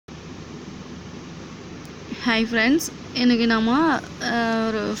Hi friends, எனக்கு நம்ம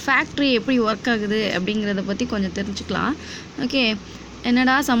ஒரு ஃபேக்ட்ரி எப்படி ஒர்க் ஆகுது அப்படிங்கிறத பற்றி கொஞ்சம் தெரிஞ்சுக்கலாம். ஓகே,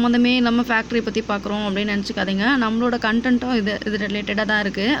 என்னடா சம்மந்தமே இல்லாமல் ஃபேக்ட்ரி பற்றி பார்க்குறோம் அப்படின்னு நினச்சிக்காதீங்க. நம்மளோட கண்டென்ட்டும் இது ரிலேட்டடாக தான்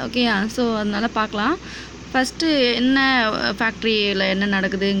இருக்குது. ஓகே, ஸோ அதனால் பார்க்கலாம். ஃபஸ்ட்டு என்ன ஃபேக்ட்ரியில் என்ன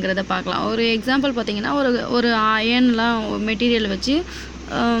நடக்குதுங்கிறத பார்க்கலாம். ஒரு எக்ஸாம்பிள் பார்த்திங்கன்னா, ஒரு அயன்லாம் மெட்டீரியல் வச்சு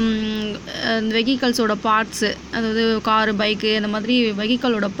வெஹிக்கல்ஸோட பார்ட்ஸு, அதாவது காரு, பைக்கு, இந்த மாதிரி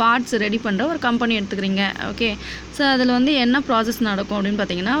வெஹிக்கலோட பார்ட்ஸ் ரெடி பண்ணுற ஒரு கம்பெனி எடுத்துக்கிறீங்க. ஓகே, ஸோ அதில் வந்து என்ன ப்ராசஸ் நடக்கும் அப்படின்னு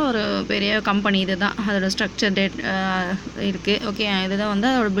பார்த்தீங்கன்னா, ஒரு பெரிய கம்பெனி இது தான். அதோட ஸ்ட்ரக்சர் இருக்குது. ஓகே, இதுதான் வந்து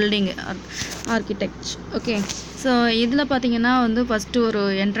அதோட பில்டிங் ஆர்கிடெக்ட். ஓகே, ஸோ இதில் பார்த்தீங்கன்னா வந்து ஃபஸ்ட்டு ஒரு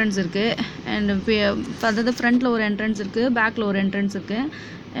என்ட்ரன்ஸ் இருக்குது. அண்ட் அதாவது ஃப்ரண்ட்டில் ஒரு என்ட்ரன்ஸ் இருக்குது, பேக்கில் ஒரு என்ட்ரன்ஸ் இருக்குது.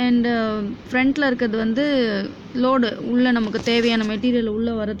 அண்டு ஃப்ரண்ட்டில் இருக்கிறது வந்து லோடு, உள்ளே நமக்கு தேவையான மெட்டீரியல்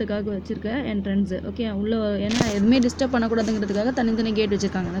உள்ளே வரதுக்காக வச்சுருக்க என்ட்ரன்ஸு. ஓகே, உள்ளே ஏன்னா எதுவுமே டிஸ்டர்ப் பண்ணக்கூடாதுங்கிறதுக்காக தனித்தனி கேட்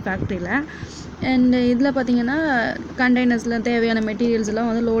வச்சுருக்காங்க அந்த ஃபேக்ட்ரியில். அண்டு இதில் பார்த்திங்கன்னா கண்டெய்னர்ஸில் தேவையான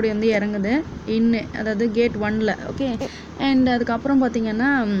மெட்டீரியல்ஸ்லாம் வந்து லோடு வந்து இறங்குது அதாவது கேட் 1ல். ஓகே, அண்ட் அதுக்கப்புறம்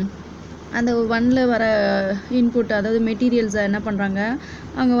பார்த்திங்கன்னா அந்த 1ல் வர இன்புட், அதாவது மெட்டீரியல்ஸை என்ன பண்ணுறாங்க,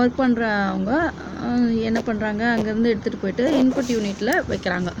 அங்கே ஒர்க் பண்ணுறவங்க என்ன பண்ணுறாங்க, அங்கேருந்து எடுத்துகிட்டு போயிட்டு இன்புட் யூனிட்டில்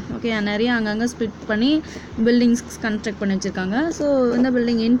வைக்கிறாங்க. ஓகே, நிறைய அங்கங்கே ஸ்ப்ளிட் பண்ணி பில்டிங்ஸ் கன்ஸ்ட்ரக்ட் பண்ணி வச்சுருக்காங்க. ஸோ இந்த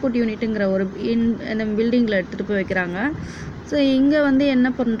பில்டிங் இன்புட் யூனிட்டுங்கிற ஒரு இந்த பில்டிங்கில் எடுத்துகிட்டு போய் வைக்கிறாங்க. ஸோ இங்கே வந்து என்ன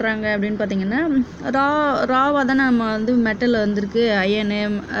பண்ணுறாங்க அப்படின்னு பார்த்தீங்கன்னா, ராவாக தானே நம்ம வந்து மெட்டல் வந்திருக்கு, அயனு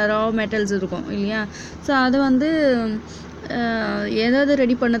ரா மெட்டல்ஸ் இருக்கும் இல்லையா. ஸோ அது வந்து ஏதாவது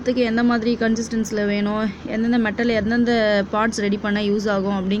ரெடி பண்ணதுக்கு எந்த மாதிரி கன்சிஸ்டன்ஸில் வேணும், எந்தெந்த மெட்டல் எந்தெந்த பார்ட்ஸ் ரெடி பண்ண யூஸ்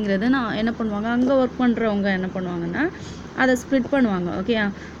ஆகும் அப்படிங்கிறத நான் என்ன பண்ணுவாங்க, அங்கே ஒர்க் பண்ணுறவங்க என்ன பண்ணுவாங்கன்னா அதை ஸ்ப்ளிட் பண்ணுவாங்க. ஓகே,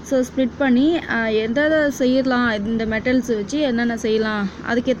 ஸோ ஸ்ப்ளிட் பண்ணி எதாவது செய்யலாம், இந்த மெட்டல்ஸ் வச்சு என்னென்ன செய்யலாம்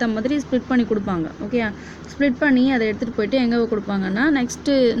அதுக்கேற்ற மாதிரி ஸ்ப்ளிட் பண்ணி கொடுப்பாங்க. ஓகே, ஸ்ப்ளிட் பண்ணி அதை எடுத்துகிட்டு போயிட்டு எங்கே கொடுப்பாங்கன்னா,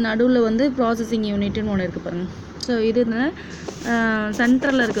 நெக்ஸ்ட்டு நடுவில் வந்து ப்ராசஸிங் யூனிட்டுன்னு ஒன்று இருக்குது பாருங்கள். ஸோ இது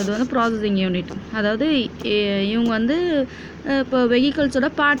சென்ட்ரலில் இருக்கிறது வந்து ப்ராசஸிங் யூனிட். அதாவது இவங்க வந்து இப்போ வெஹிக்கல்ஸோட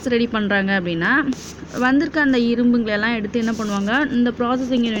பார்ட்ஸ் ரெடி பண்ணுறாங்க அப்படின்னா, வந்திருக்க அந்த இரும்புங்களெல்லாம் எடுத்து என்ன பண்ணுவாங்க, இந்த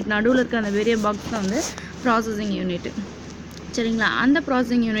ப்ராசஸிங் யூனிட் நடுவில் இருக்க அந்த பெரிய பாக்ஸ் தான் வந்து ப்ராசஸிங் யூனிட்டு. சரிங்களா, அந்த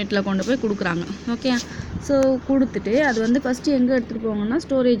ப்ராசஸிங் யூனிட்டில் கொண்டு போய் கொடுக்குறாங்க. ஓகே, ஸோ கொடுத்துட்டு அது வந்து ஃபஸ்ட்டு எங்கே எடுத்துகிட்டு போவாங்கன்னா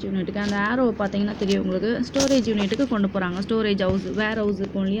ஸ்டோரேஜ் யூனிட்டுக்கு, அந்த ஆரோவை பார்த்தீங்கன்னா தெரியும் உங்களுக்கு, ஸ்டோரேஜ் யூனிட்டுக்கு கொண்டு போகிறாங்க. ஸ்டோரேஜ் ஹவுஸ், வேர் ஹவுஸ்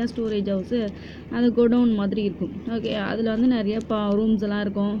இருக்கும் இல்லையா, ஸ்டோரேஜ் ஹவுஸு அது கோடவுன் மாதிரி இருக்கும். ஓகே, அதில் வந்து நிறைய ரூம்ஸ் எல்லாம்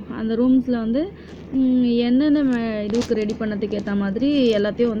இருக்கும். அந்த ரூம்ஸில் வந்து என்னென்ன இதுக்கு ரெடி பண்ணதுக்கு ஏற்ற மாதிரி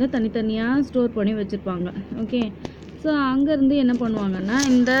எல்லாத்தையும் வந்து தனித்தனியாக ஸ்டோர் பண்ணி வச்சுருப்பாங்க. ஓகே, ஸோ அங்கேருந்து என்ன பண்ணுவாங்கன்னா,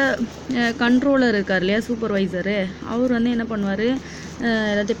 இந்த கண்ட்ரோலர் இருக்கார் இல்லையா, சூப்பர்வைசரு, அவர் வந்து என்ன பண்ணுவார்,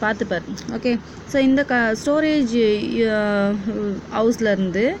 எல்லாத்தையும் பார்த்துப்பார். ஓகே, ஸோ இந்த ஸ்டோரேஜ்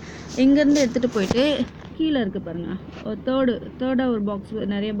ஹவுஸ்லேருந்து இங்கேருந்து எடுத்துகிட்டு போயிட்டு கீழே இருக்குது பாருங்கள், தேர்டாக ஒரு பாக்ஸ்,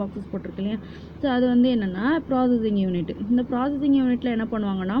 நிறைய பாக்ஸஸ் போட்டிருக்கு இல்லையா. ஸோ அது வந்து என்னென்னா ப்ராசஸிங் யூனிட். இந்த ப்ராசஸிங் யூனிட்டில் என்ன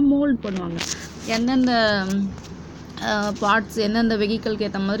பண்ணுவாங்கன்னா மோல்ட் பண்ணுவாங்க. எந்தெந்த பார்ட்ஸ், எந்தெந்த வெஹிக்கலுக்கு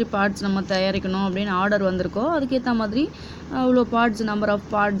ஏற்ற மாதிரி பார்ட்ஸ் நம்ம தயாரிக்கணும் அப்படின்னு ஆர்டர் வந்திருக்கோ அதுக்கேற்ற மாதிரி அவ்வளோ பார்ட்ஸ், நம்பர் ஆஃப்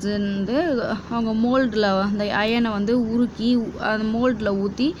பார்ட்ஸ் வந்து அவங்க மோல்டில் அந்த அயனை வந்து உருக்கி அந்த மோல்டில்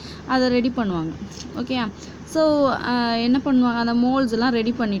ஊற்றி அதை ரெடி பண்ணுவாங்க. ஓகே, ஸோ என்ன பண்ணுவாங்க, அந்த மோல்ட்ஸ் எல்லாம்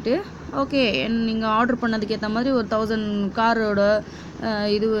ரெடி பண்ணிவிட்டு, ஓகே நீங்கள் ஆர்டர் பண்ணதுக்கு ஏற்ற மாதிரி ஒரு 1000 காரோட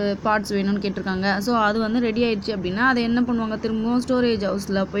இது பார்ட்ஸ் வேணும்னு கேட்டிருக்காங்க. ஸோ அது வந்து ரெடி ஆயிடுச்சு அப்படின்னா அதை என்ன பண்ணுவாங்க, திரும்பவும் ஸ்டோரேஜ்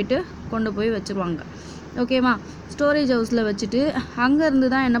ஹவுஸில் போயிட்டு கொண்டு போய் வச்சுருவாங்க. ஓகேவா, ஸ்டோரேஜ் ஹவுஸில் வச்சுட்டு அங்கேருந்து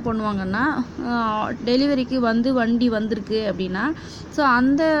தான் என்ன பண்ணுவாங்கன்னா, டெலிவரிக்கு வந்து வண்டி வந்திருக்கு அப்படின்னா, ஸோ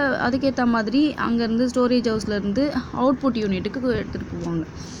அதுக்கேற்ற மாதிரி அங்கேருந்து ஸ்டோரேஜ் ஹவுஸ்லேருந்து அவுட்புட் யூனிட்டுக்கு எடுத்துகிட்டு போவாங்க.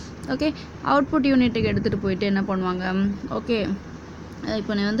 ஓகே, அவுட்புட் யூனிட்டுக்கு எடுத்துகிட்டு போயிட்டு என்ன பண்ணுவாங்க, ஓகே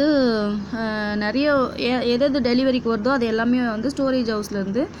இப்போ நீ வந்து நிறைய எது டெலிவரிக்கு வருதோ அது எல்லாமே வந்து ஸ்டோரேஜ்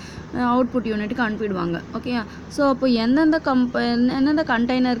ஹவுஸ்லேருந்து அவுட்புட் யூனிட்டுக்கு அனுப்பிடுவாங்க. ஓகே, ஸோ அப்போ எந்தெந்த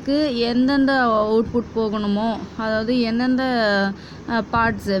கண்டெய்னருக்கு எந்தெந்த அவுட்புட் போகணுமோ, அதாவது எந்தெந்த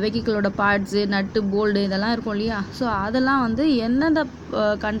பார்ட்ஸு, வெஹிக்கிளோட பார்ட்ஸு, நட்டு, போல்டு இதெல்லாம் இருக்கும் இல்லையா, ஸோ அதெல்லாம் வந்து எந்தெந்த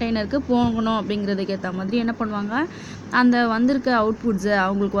கண்டெய்னருக்கு போகணும் அப்படிங்கிறதுக்கு ஏற்ற மாதிரி என்ன பண்ணுவாங்க, அந்த வந்திருக்க அவுட்புட்ஸை,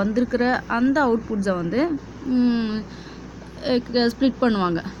 அவங்களுக்கு வந்திருக்கிற அந்த அவுட்புட்ஸை வந்து ஸ்ப்ளிட்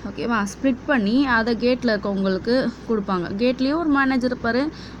பண்ணுவாங்க. ஓகேவா, ஸ்ப்ளிட் பண்ணி அதை கேட்டில் இருக்கவங்களுக்கு கொடுப்பாங்க. கேட்லேயும் ஒரு மேனேஜர் இருப்பார்,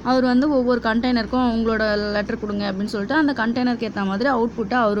 அவர் வந்து ஒவ்வொரு கண்டெய்னருக்கும் அவங்களோட லெட்டர் கொடுங்க அப்படின்னு சொல்லிட்டு அந்த கண்டெய்னருக்கு ஏற்ற மாதிரி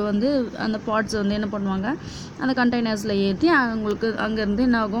அவுட்புட்டை அவர் வந்து அந்த பார்ட்ஸை வந்து என்ன பண்ணுவாங்க, அந்த கண்டெய்னர்ஸில் ஏற்றி அவங்களுக்கு அங்கேருந்து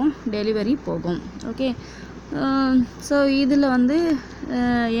என்ன ஆகும், டெலிவரி போகும். ஓகே, ஸோ இதில் வந்து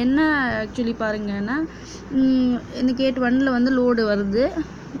என்ன ஆக்சுவலி பாருங்கன்னா, இந்த கேட் 1ல் வந்து லோடு வருது,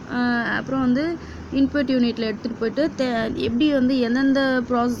 அப்புறம் வந்து இன்புட் யூனிட்டில் எடுத்துகிட்டு போயிட்டு எப்படி வந்து எந்தெந்த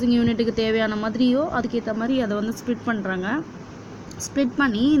ப்ராசஸிங் யூனிட்டுக்கு தேவையான மாதிரியோ அதுக்கேற்ற மாதிரி அதை வந்து ஸ்ப்ளிட் பண்ணுறாங்க. ஸ்ப்ளிட்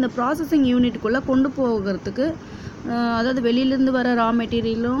பண்ணி இந்த ப்ராசஸிங் யூனிட்டுக்குள்ளே கொண்டு போகிறதுக்கு, அதாவது வெளியிலேருந்து வர ரா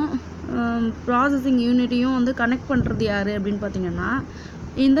மெட்டீரியலும் ப்ராசஸிங் யூனிட்டையும் வந்து கனெக்ட் பண்ணுறது யார் அப்படின்னு பார்த்தீங்கன்னா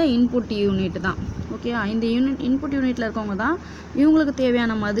இந்த இன்புட் யூனிட் தான். ஓகே, இந்த இன்புட் யூனிட்டில் இருக்கவங்க தான் இவங்களுக்கு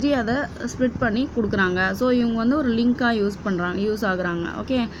தேவையான மாதிரி அதை ஸ்ப்ளிட் பண்ணி கொடுக்குறாங்க. ஸோ இவங்க வந்து ஒரு லிங்காக யூஸ் ஆகுறாங்க.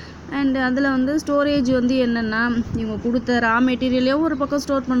 ஓகே, அண்ட் அதில் வந்து ஸ்டோரேஜ் வந்து என்னென்னா, இவங்க கொடுத்த ரா மெட்டீரியலையும் ஒரு பக்கம்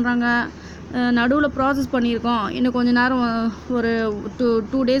ஸ்டோர் பண்ணுறாங்க, நடுவில் ப்ராசஸ் பண்ணியிருக்கோம், இன்னும் கொஞ்சம் நேரம் ஒரு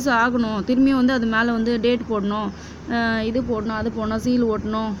 2 days ஆகணும், திரும்பியும் வந்து அது மேலே வந்து டேட் போடணும், இது போடணும், அது போடணும், சீல்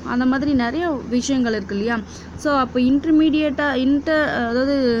ஓட்டணும், அந்த மாதிரி நிறைய விஷயங்கள் இருக்குது இல்லையா. ஸோ அப்போ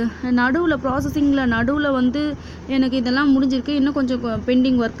அதாவது நடுவில் ப்ராசஸிங்கில் நடுவில் வந்து எனக்கு இதெல்லாம் முடிஞ்சிருக்கு, இன்னும் கொஞ்சம்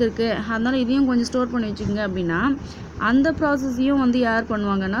பெண்டிங் ஒர்க் இருக்குது, அதனால் இதையும் கொஞ்சம் ஸ்டோர் பண்ணி வச்சுக்கோங்க அப்படின்னா அந்த ப்ராசஸையும் வந்து யார்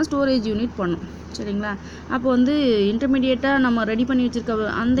பண்ணுவாங்கன்னா ஸ்டோரேஜ் யூனிட் பண்ணும். சரிங்களா. அப்போ வந்து இன்டர்மீடியேட்டாக நம்ம ரெடி பண்ணி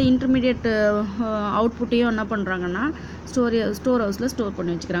வச்சுருக்க அந்த இன்டர்மீடியேட் அவுட்புட்டையும் என்ன பண்ணுறாங்கன்னா ஸ்டோர் ஹவுஸில் ஸ்டோர்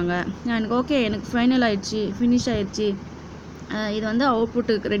பண்ணி வச்சுக்கிறாங்க. எனக்கு ஓகே, எனக்கு ஃபினிஷ் ஆயிடுச்சு, இது வந்து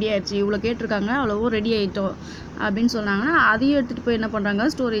அவுட்புட்டுக்கு ரெடி ஆகிடுச்சு, இவ்வளோ கேட்டிருக்காங்க, அவ்வளவோ ரெடி ஆகிட்டோம் அப்படின்னு சொன்னாங்கன்னா அதையும் எடுத்துகிட்டு போய் என்ன பண்ணுறாங்க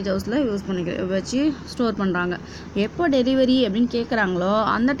ஸ்டோரேஜ் ஹவுஸில் வச்சு ஸ்டோர் பண்ணுறாங்க. எப்போ டெலிவரி அப்படின்னு கேட்குறாங்களோ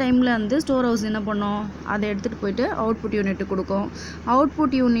அந்த டைமில் வந்து ஸ்டோர் ஹவுஸ் என்ன பண்ணும், அதை எடுத்துகிட்டு போயிட்டு அவுட்புட் யூனிட்டு கொடுக்கும்.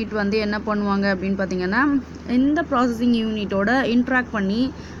 அவுட்புட் யூனிட் வந்து என்ன பண்ணுவாங்க அப்படின்னு பார்த்தீங்கன்னா இந்த ப்ராசஸிங் யூனிட்டோட இன்ட்ராக்ட் பண்ணி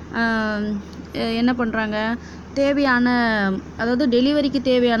என்ன பண்ணுறாங்க, தேவையான, அதாவது டெலிவரிக்கு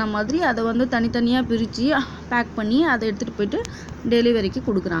தேவையான மாதிரி அதை வந்து தனித்தனியாக பிரித்து பேக் பண்ணி அதை எடுத்துகிட்டு போயிட்டு டெலிவரிக்கு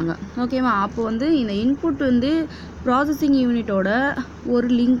கொடுக்குறாங்க. ஓகேவா. அப்போ வந்து இந்த இன்புட் வந்து ப்ராசஸிங் யூனிட்டோட ஒரு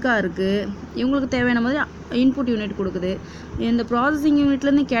லிங்காக இருக்குது, இவங்களுக்கு தேவையான மாதிரி இன்புட் யூனிட் கொடுக்குது. இந்த ப்ராசஸிங்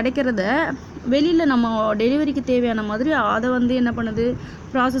யூனிட்லேருந்து கிடைக்கிறத வெளியில் நம்ம டெலிவரிக்கு தேவையான மாதிரி அதை வந்து என்ன பண்ணுது,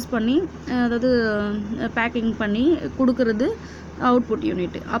 ப்ராசஸ் பண்ணி, அதாவது பேக்கிங் பண்ணி கொடுக்குறது அவுட்புட்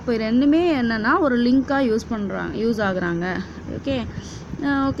யூனிட். அப்போ ரெண்டுமே என்னென்னா ஒரு லிங்காக யூஸ் ஆகுறாங்க.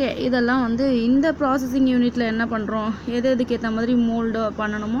 ஓகே, இதெல்லாம் வந்து இந்த ப்ராசஸிங் யூனிட்டில் என்ன பண்ணுறோம், எதுக்கு ஏற்ற மாதிரி மோல்டு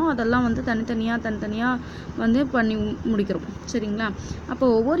பண்ணணுமோ அதெல்லாம் வந்து தனித்தனியாக வந்து பண்ணி முடிக்கிறோம். சரிங்களா. அப்போ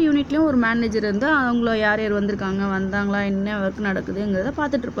ஒவ்வொரு யூனிட்லேயும் ஒரு மேனேஜர் இருந்து அவங்கள யார் வந்தாங்களா, என்ன ஒர்க் நடக்குதுங்கிறத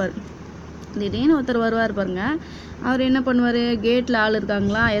பார்த்துட்ருப்பார். திடீர்னு ஒருத்தர் வருவார் பாருங்க, அவர் என்ன பண்ணுவார், கேட்டில் ஆள்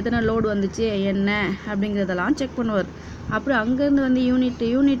இருக்காங்களா, எத்தனை லோடு வந்துச்சு என்ன அப்படிங்கிறதெல்லாம் செக் பண்ணுவார். அப்புறம் அங்கேருந்து வந்து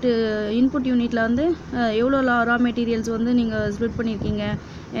இன்புட் யூனிட்டில் வந்து எவ்வளோ ரா மெட்டீரியல்ஸ் வந்து நீங்கள் ஸ்ப்ளிட் பண்ணியிருக்கீங்க,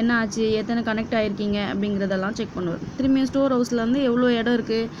 என்ன ஆச்சு, எத்தனை கனெக்ட் ஆகிருக்கீங்க அப்படிங்கிறதெல்லாம் செக் பண்ணுவார். திரும்பியும் ஸ்டோர் ஹவுஸில் வந்து எவ்வளோ இடம்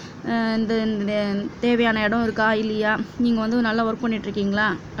இருக்குது, இந்த தேவையான இடம் இருக்கா இல்லையா, நீங்கள் வந்து நல்லா ஒர்க் பண்ணிகிட்ருக்கீங்களா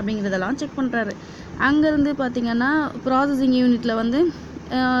அப்படிங்கிறதெல்லாம் செக் பண்ணுறாரு. அங்கேருந்து பார்த்திங்கன்னா ப்ராசஸிங் யூனிட்டில் வந்து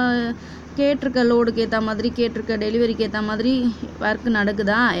கேட்டிருக்க லோடுக்கு ஏற்ற மாதிரி, கேட்டிருக்க டெலிவரிக்கு ஏற்ற மாதிரி ஒர்க்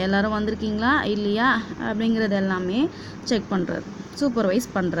நடக்குதா, எல்லோரும் வந்திருக்கீங்களா இல்லையா அப்படிங்கிறது எல்லாமே செக் பண்ணுறாரு, சூப்பர்வைஸ்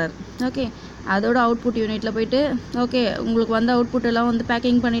பண்ணுறாரு. ஓகே, அதோட அவுட்புட் யூனிட்டில் போயிட்டு ஓகே உங்களுக்கு வந்த அவுட்புட் எல்லாம் வந்து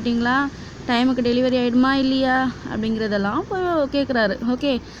பேக்கிங் பண்ணிட்டீங்களா, டைமுக்கு டெலிவரி ஆகிடுமா இல்லையா அப்படிங்கிறதெல்லாம் கேட்குறாரு.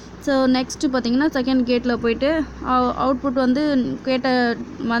 ஓகே, ஸோ நெக்ஸ்ட்டு பார்த்தீங்கன்னா செகண்ட் கேட்டில் போயிட்டு அவுட்புட் வந்து கேட்ட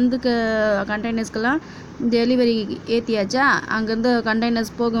கண்டெய்னர்ஸ்க்கெல்லாம் டெலிவரி ஏற்றியாச்சா, அங்கேருந்து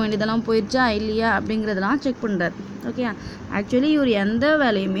கண்டெய்னர்ஸ் போக வேண்டியதெல்லாம் போயிடுச்சா இல்லையா அப்படிங்கிறதெல்லாம் செக் பண்ணுறாரு. ஓகே, ஆக்சுவலி இவர் எந்த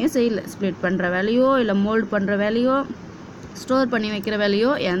வேலையுமே செய்யலை, ஸ்ப்ளிட் பண்ணுற வேலையோ இல்லை மோல்டு பண்ணுற வேலையோ ஸ்டோர் பண்ணி வைக்கிற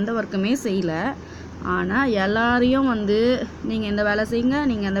வேலையோ எந்த ஒர்க்குமே செய்யலை. ஆனால் எல்லாரையும் வந்து நீங்கள் இந்த வேலை செய்யுங்க,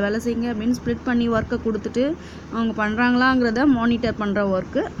 நீங்கள் அந்த வேலை செய்யுங்க அப்படின்னு ஸ்ப்ளிட் பண்ணி ஒர்க்கை கொடுத்துட்டு அவங்க பண்ணுறாங்களாங்கிறத மானிட்டர் பண்ணுற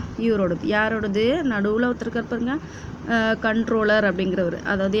ஒர்க்கு இவரோடது. யாரோடது, நடுவில் ஒருத்தருக்கார் பாருங்க, கண்ட்ரோலர் அப்படிங்கிறவர்,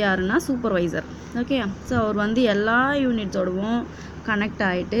 அதாவது யாருன்னா சூப்பர்வைசர். ஓகே, ஸோ அவர் வந்து எல்லா யூனிட்ஸோடவும் கனெக்ட்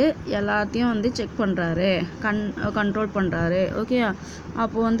ஆகிட்டு எல்லாத்தையும் வந்து செக் பண்ணுறாரு, கண்ட்ரோல் பண்ணுறாரு. ஓகே,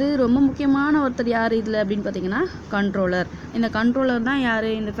 அப்போது வந்து ரொம்ப முக்கியமான ஒருத்தர் யார் இதில் அப்படின்னு பார்த்தீங்கன்னா கண்ட்ரோலர். இந்த கண்ட்ரோலர் தான் யார்,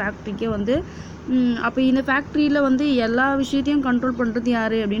 இந்த ஃபேக்ட்ரிக்கே வந்து அப்போ இந்த ஃபேக்ட்ரியில் வந்து எல்லா விஷயத்தையும் கண்ட்ரோல் பண்ணுறது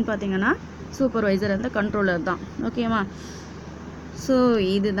யார் அப்படின்னு பார்த்தீங்கன்னா சூப்பர்வைசர், அந்த கண்ட்ரோலர் தான். ஓகேவா. ஸோ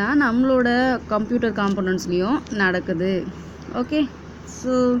இதுதான் நம்மளோட கம்ப்யூட்டர் காம்பனன்ட்ஸ்லேயும் நடக்குது. ஓகே,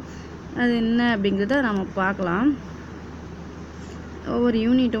 ஸோ அது என்ன அப்படிங்கிறத நம்ம பார்க்கலாம். ஒவ்வொரு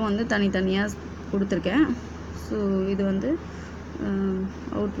யூனிட்டும் வந்து தனித்தனியாக கொடுத்துருக்கேன். ஸோ இது வந்து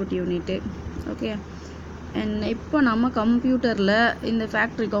அவுட்புட் யூனிட்டு. ஓகே, அண்ட் இப்போ நம்ம கம்ப்யூட்டரில் இந்த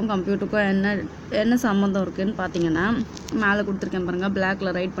ஃபேக்ட்ரிக்கும் கம்ப்யூட்டருக்கும் என்ன சம்மந்தம் இருக்குதுன்னு பார்த்தீங்கன்னா மேலே கொடுத்துருக்கேன் பாருங்கள்,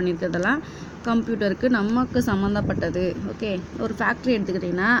 பிளாக்ல ரைட் பண்ணியிருக்கிறதெல்லாம் கம்ப்யூட்டருக்கு நமக்கு சம்மந்தப்பட்டது. ஓகே, ஒரு ஃபேக்ட்ரி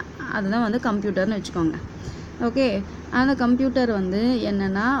எடுத்துக்கிட்டிங்கன்னா அதுதான் வந்து கம்ப்யூட்டர்னு வச்சுக்கோங்க. ஓகே, அந்த கம்ப்யூட்டர் வந்து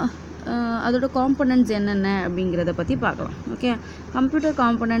என்னென்னா அதோட காம்பனன்ட்ஸ் என்னென்ன அப்படிங்கிறத பற்றி பார்க்கலாம். ஓகே, கம்ப்யூட்டர்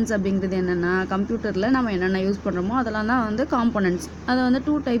காம்பனன்ட்ஸ் அப்படிங்கிறது என்னென்னா, கம்ப்யூட்டரில் நம்ம என்னென்ன யூஸ் பண்ணுறோமோ அதெல்லாம் தான் வந்து காம்பனன்ட்ஸ். அதை வந்து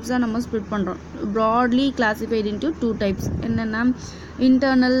 2 டைப்ஸாக நம்ம ஸ்ப்ளிட் பண்ணுறோம். Broadly classified into 2 types. என்னென்னா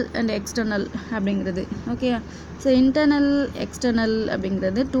இன்டர்னல் அண்ட் எக்ஸ்டர்னல் அப்படிங்கிறது. ஓகே, ஸோ இன்டர்னல் எக்ஸ்டர்னல்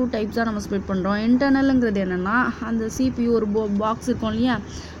அப்படிங்கிறது 2 டைப்ஸாக நம்ம ஸ்ப்ளிட் பண்ணுறோம். இன்டர்னலுங்கிறது என்னென்னா, அந்த CPU ஒரு பாக்ஸ் இருக்கும் இல்லையா,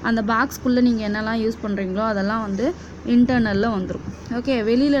 அந்த பாக்ஸ்க்குள்ளே நீங்கள் என்னெல்லாம் யூஸ் பண்ணுறீங்களோ அதெல்லாம் வந்து இன்டர்னலில் வந்துடும். ஓகே,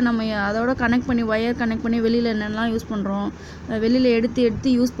 வெளியில் நம்ம அதோட கனெக்ட் பண்ணி ஒயர் கனெக்ட் பண்ணி வெளியில் என்னெல்லாம் யூஸ் பண்ணுறோம், வெளியில்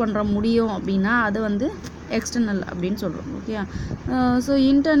எடுத்து யூஸ் பண்ணுற முடியும் அப்படின்னா அது வந்து எக்ஸ்டர்னல் அப்படின்னு சொல்கிறோம். ஓகே, ஸோ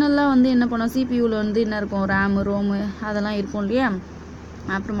இன்டர்னலாக வந்து என்ன பண்ணோம், சிபியூவில் வந்து என்ன இருக்கும், ரேமு ரோமு அதெல்லாம் இருக்கும் இல்லையா,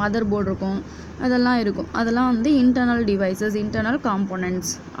 அப்புறம் மதர் போர்டு இருக்கும், அதெல்லாம் இருக்கும். அதெல்லாம் வந்து internal devices, internal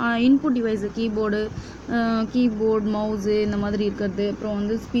components. Input device keyboard mouse இந்த மாதிரி இருக்கிறது, அப்புறம்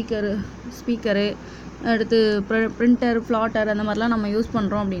வந்து ஸ்பீக்கரு அடுத்து பிரிண்டர் ஃப்ளாட்டர் அந்த மாதிரிலாம் நம்ம யூஸ்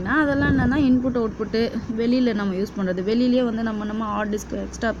பண்ணுறோம் அப்படின்னா அதெல்லாம் என்னென்னா இன்புட் அவுட்புட்டு வெளியில் நம்ம யூஸ் பண்ணுறது. வெளியிலே வந்து நம்ம ஹார்ட் டிஸ்க்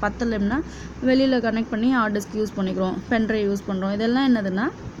எக்ஸ்ட்ரா பத்தலைன்னா வெளியில் கனெக்ட் பண்ணி ஹார்ட் டிஸ்க் யூஸ் பண்ணிக்கிறோம், பென்ட்ரைவ் யூஸ் பண்ணுறோம். இதெல்லாம் என்னதுன்னா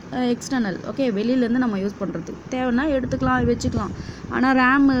எக்ஸ்டர்னல். ஓகே, வெளியிலேருந்து நம்ம யூஸ் பண்ணுறது, தேவைன்னா எடுத்துக்கலாம் வச்சுக்கலாம். ஆனால்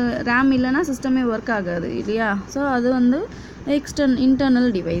ரேம் இல்லைன்னா சிஸ்டமே ஒர்க் ஆகாது இல்லையா. ஸோ அது வந்து இன்டர்னல்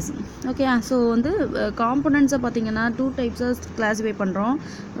டிவைஸ். ஓகே, ஸோ வந்து காம்பனன்ட்ஸை பார்த்திங்கன்னா 2 டைப்ஸாக கிளாஸிஃபை பண்ணுறோம்.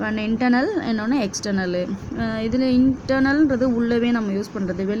 ஒன்று இன்டர்னல், இன்னொன்று எக்ஸ்டர்னல். இதில் இன்டர்னல்ன்றது உள்ளவே நம்ம யூஸ்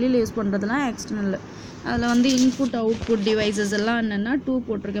பண்ணுறது, வெளியில் யூஸ் பண்ணுறதுலாம் எக்ஸ்டர்னல். அதில் வந்து இன்புட் அவுட்புட் டிவைசஸ் எல்லாம் என்னென்னா 2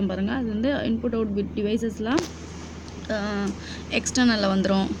 போட்டிருக்கேன் பாருங்கள். அது வந்து இன்புட் அவுட்புட் டிவைசஸ்லாம் எக்ஸ்டர்னலில்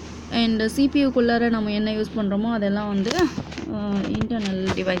வந்துடும். அண்ட் சிபியூக்குள்ளார நம்ம என்ன யூஸ் பண்ணுறோமோ அதெல்லாம் வந்து இன்டர்னல்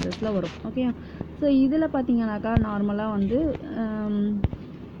டிவைசஸில் வரும். ஓகே, ஸோ இதில் பார்த்தீங்கன்னாக்கா நார்மலாக வந்து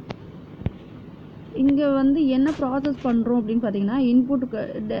இங்கே வந்து என்ன ப்ராசஸ் பண்ணுறோம் அப்படின்னு பார்த்தீங்கன்னா, இன்புட்டுக்கு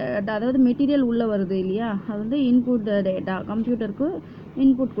அதாவது மெட்டீரியல் உள்ளே வருது இல்லையா, அது வந்து இன்புட் டேட்டா, கம்ப்யூட்டருக்கு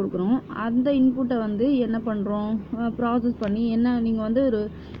இன்புட் கொடுக்குறோம். அந்த இன்புட்டை வந்து என்ன பண்ணுறோம், ப்ராசஸ் பண்ணி என்ன நீங்கள் வந்து ஒரு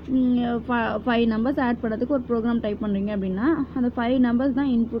 5 நம்பர்ஸ் ஆட் பண்ணுறதுக்கு ஒரு ப்ரோக்ராம் டைப் பண்ணுறீங்க அப்படின்னா அந்த 5 நம்பர்ஸ்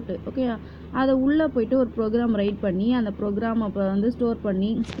தான் இன்புட்டு. ஓகே, அதை உள்ளே போய்ட்டு ஒரு ப்ரோக்ராம் ரைட் பண்ணி அந்த ப்ரோக்ராம் அப்போ வந்து ஸ்டோர்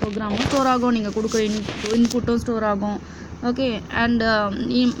பண்ணி ப்ரோக்ராமும் ஸ்டோர் ஆகும், நீங்கள் கொடுக்குற இன்புட்டும் ஸ்டோர் ஆகும். ஓகே, அண்ட்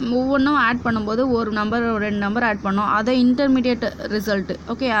ஒவ்வொன்றும் ஆட் பண்ணும்போது ஒரு நம்பர் 2 நம்பர் ஆட் பண்ணோம், அதை இன்டர்மீடியட் ரிசல்ட்டு.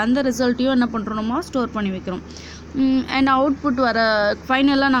 ஓகே, அந்த ரிசல்ட்டையும் என்ன பண்ணுறோமோ ஸ்டோர் பண்ணி வைக்கிறோம். அண்ட் அவுட்புட் வர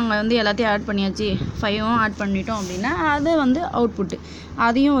ஃபைனலாக நாங்கள் வந்து எல்லாத்தையும் ஆட் பண்ணியாச்சு, 5ம் ஆட் பண்ணிட்டோம் அப்படின்னா அது வந்து அவுட்புட்டு,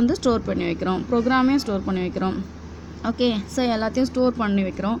 அதையும் வந்து ஸ்டோர் பண்ணி வைக்கிறோம், ப்ரோக்ராமையும் ஸ்டோர் பண்ணி வைக்கிறோம். ஓகே, ஸோ எல்லாத்தையும் ஸ்டோர் பண்ணி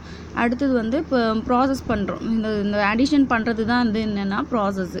வைக்கிறோம். அடுத்தது வந்து இப்போ ப்ராசஸ் பண்ணுறோம். இந்த அடிஷன் பண்ணுறது தான் வந்து என்னென்னா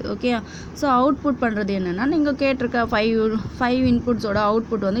ப்ராசஸ்ஸு. ஓகே, ஸோ அவுட்புட் பண்ணுறது என்னென்னா, நீங்கள் கேட்டிருக்க 5 இன்புட்ஸோட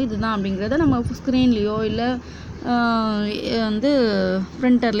அவுட்புட் வந்து இதுதான் அப்படிங்கிறத நம்ம ஸ்க்ரீன்லேயோ இல்லை வந்து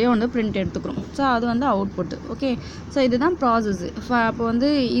பிரிண்டர்லேயோ வந்து பிரிண்ட் எடுத்துக்கிறோம். ஸோ அது வந்து அவுட்புட்டு. ஓகே, ஸோ இதுதான் ப்ராசஸ்ஸு. அப்போ வந்து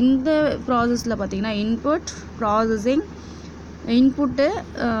இந்த ப்ராசஸில் பார்த்திங்கன்னா input, processing, input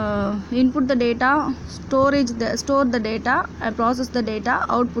the data, store the data, process the data,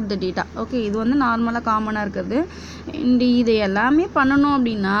 output the data. Okay, இது வந்து நார்மலாக காமனாக இருக்கிறது. இது எல்லாமே பண்ணணும்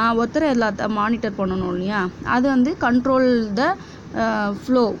அப்படின்னா ஒருத்தர் எல்லாத்தையும் மானிட்டர் பண்ணணும் இல்லையா, அது வந்து கண்ட்ரோல் த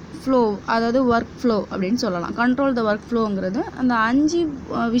ஃப்ளோ, அதாவது ஒர்க் ஃப்ளோ அப்படின்னு சொல்லலாம். கண்ட்ரோல் த ஒர்க் ஃப்ளோங்கிறது அந்த 5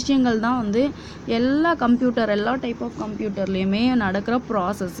 விஷயங்கள் தான் வந்து எல்லா டைப் ஆஃப் கம்ப்யூட்டர்லேயுமே நடக்கிற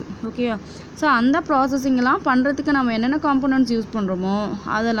ப்ராசஸ். ஓகே, ஸோ அந்த ப்ராசஸிங்கெலாம் பண்ணுறதுக்கு நம்ம என்னென்ன காம்போனன்ட்ஸ் யூஸ் பண்ணுறோமோ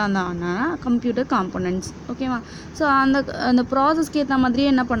அதெல்லாம் தான் கம்ப்யூட்டர் காம்போனன்ட்ஸ். ஓகேவா, ஸோ அந்த ப்ராசஸ்க்கு ஏற்ற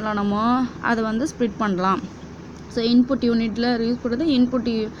மாதிரியே என்ன பண்ணலாம், நம்ம அதை வந்து ஸ்ப்ளிட் பண்ணலாம். ஸோ இன்புட் யூனிட்டில் யூஸ் பண்ணுறது, இன்புட்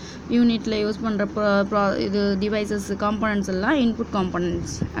யூனிட்டில் யூஸ் பண்ணுற இது டிவைசஸ் காம்போனன்ட்ஸ் எல்லாம் இன்புட்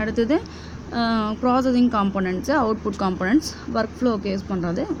காம்போனன்ட்ஸ். அடுத்தது processing components, output components, work ஃப்ளோக்கு use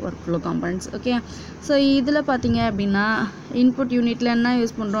பண்ணுறது work flow components. Okay, so இதில் பார்த்தீங்க அப்படின்னா இன்புட் யூனிட்டில் என்ன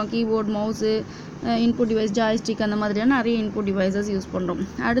யூஸ் பண்ணுறோம், keyboard mouse, input device, joystick அந்த மாதிரியான நிறைய இன்புட் டிவைசஸ் யூஸ் பண்ணுறோம்.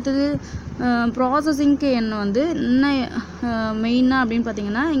 அடுத்தது ப்ராசஸிங்க்கு என்ன வந்து என்ன மெயினாக அப்படின்னு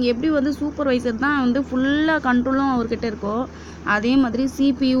பார்த்தீங்கன்னா, இங்கே எப்படி வந்து சூப்பர்வைசர் தான் வந்து ஃபுல்லாக கண்ட்ரோலும் அவர்கிட்ட இருக்கோ அதே மாதிரி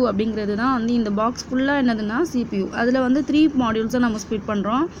CPU அப்படிங்கிறது தான் வந்து இந்த பாக்ஸ் ஃபுல்லாக என்னதுன்னா CPU. அதில் வந்து 3 மாடியூல்ஸை நம்ம ஸ்ப்ளிட்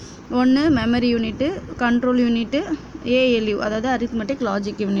பண்ணுறோம். ஒன்று memory unit, control unit, ALU அதாவது அரித்மெட்டிக்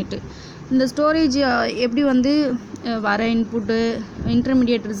லாஜிக் யூனிட்டு. இந்த ஸ்டோரேஜ் எப்படி வந்து வர input,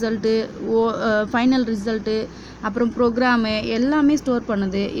 intermediate result, final result, அப்புறம் ப்ரோக்ராமு எல்லாமே ஸ்டோர்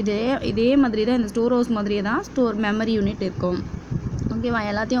பண்ணுது. இதே மாதிரி தான் இந்த ஸ்டோர் ஹவுஸ் மாதிரியே தான் மெமரி யூனிட் இருக்கும். ஓகேவா,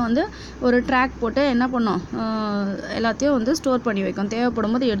 எல்லாத்தையும் வந்து ஒரு ட்ராக் போட்டு என்ன பண்ணோம், எல்லாத்தையும் வந்து ஸ்டோர் பண்ணி வைக்கும்,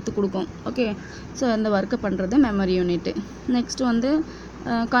 தேவைப்படும் போது எடுத்து கொடுக்கும். ஓகே, ஸோ இந்த ஒர்க்கை பண்ணுறது மெமரி யூனிட்டு. நெக்ஸ்ட் வந்து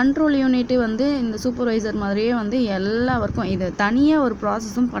கண்ட்ரோல் யூனிட்டு வந்து இந்த சூப்பர்வைசர் மாதிரியே வந்து எல்லா ஒர்க்கும் இது தனியாக ஒரு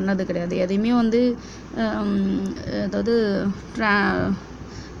ப்ராசஸும் பண்ணது கிடையாது. எதையுமே வந்து அதாவது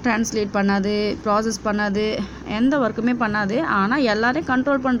ட்ரான்ஸ்லேட் பண்ணாது, ப்ராசஸ் பண்ணாது, எந்த ஒர்க்குமே பண்ணாது. ஆனால் எல்லாரையும்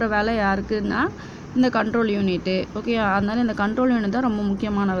கண்ட்ரோல் பண்ணுற வேலை யாருக்குன்னா இந்த கண்ட்ரோல் யூனிட்டு. ஓகே, அதனால் இந்த கண்ட்ரோல் யூனிட் தான் ரொம்ப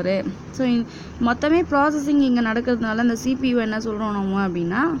முக்கியமானவர். ஸோ மொத்தமே ப்ராசஸிங் இங்கே நடக்கிறதுனால இந்த CPU என்ன சொல்கிறோம் நம்ம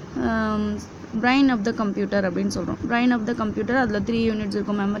அப்படின்னா பிரைன் ஆஃப் த கம்ப்யூட்டர் அப்படின்னு சொல்கிறோம். பிரைன் ஆஃப் த கம்ப்யூட்டர், அதில் 3 யூனிட்ஸ்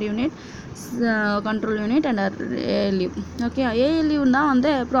இருக்கும். Memory unit, control unit and ALU. Okay, ALU தான்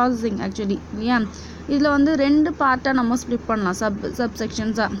வந்து ப்ராசஸிங் ஆக்சுவலி இல்லையா. இதில் வந்து 2 பார்ட்டாக நம்ம ஸ்ப்ளிட் பண்ணலாம், சப்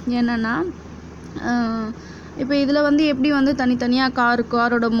செக்ஷன்ஸாக. என்னென்னா இப்போ இதில் வந்து எப்படி வந்து தனித்தனியாக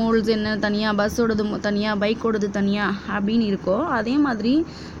காரோட மோல்ஸ் என்ன தனியாக, பஸ்ஸோடது தனியாக, பைக்கோடது தனியாக அப்படின்னு இருக்கோ, அதே மாதிரி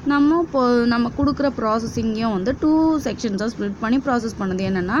நம்ம கொடுக்குற ப்ராசஸிங்கையும் வந்து 2 செக்ஷன்ஸாக ஸ்ப்ளிட் பண்ணி ப்ராசஸ் பண்ணது.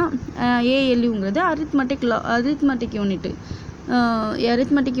 என்னென்னா ALUங்கிறது arithmetic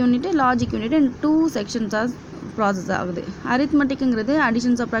unit, logic unit and 2 செக்ஷன்ஸாக process ஆகுது. அரித்மெட்டிக்குங்கிறது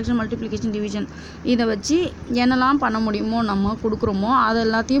அடிஷன், சப்ராக்ஷன், மல்டிப்ளிகேஷன், டிவிஷன், இதை வச்சு என்னெல்லாம் பண்ண முடியுமோ நம்ம கொடுக்குறோமோ அது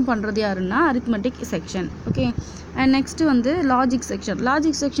எல்லாத்தையும் பண்ணுறது யாருன்னா arithmetic section. Okay, and next வந்து லாஜிக்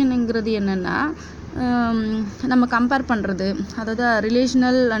செக்ஷனுங்கிறது என்னென்னா நம்ம கம்பேர் பண்ணுறது, அதாவது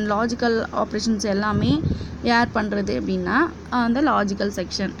ரிலேஷனல் அண்ட் லாஜிக்கல் ஆப்ரேஷன்ஸ் எல்லாமே யார் பண்ணுறது அப்படின்னா அந்த லாஜிக்கல்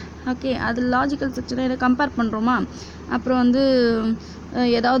செக்ஷன். ஓகே, அது லாஜிக்கல் செக்ஷனை கம்பேர் பண்ணுறோமா, அப்புறம் வந்து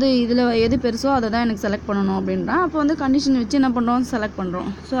ஏதாவது இதில் எது பெருசோ அதை தான் எனக்கு செலக்ட் பண்ணணும் அப்படின்றா, அப்போ வந்து கண்டிஷன் வச்சு என்ன பண்ணுறோம், செலக்ட் பண்ணுறோம்.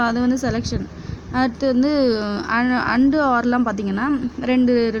 ஸோ அது வந்து செலெக்ஷன். அடுத்து வந்து அண்டு ஆர்லாம் பார்த்திங்கன்னா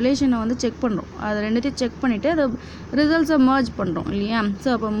 2 ரிலேஷனை வந்து செக் பண்ணுறோம். அது ரெண்டுத்தையும் செக் பண்ணிவிட்டு அதை ரிசல்ட்ஸை மர்ஜ் பண்ணுறோம் இல்லையா. ஸோ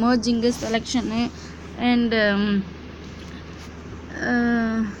அப்போ மர்ஜிங்கு, செலெக்ஷனு அண்டு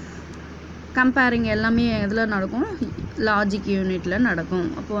கம்பேரிங் எல்லாமே எதில் நடக்கும், லாஜிக் யூனிட்டில் நடக்கும்.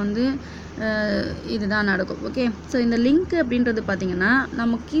 அப்போ வந்து இதுதான் நடக்கும். ஓகே, ஸோ இந்த லிங்க் அப்படின்றது பார்த்திங்கன்னா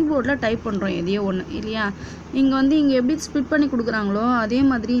நம்ம கீபோர்டில் டைப் பண்ணுறோம் எதையோ ஒன்று இல்லையா. இங்கே எப்படி ஸ்ப்ளிட் பண்ணி கொடுக்குறாங்களோ அதே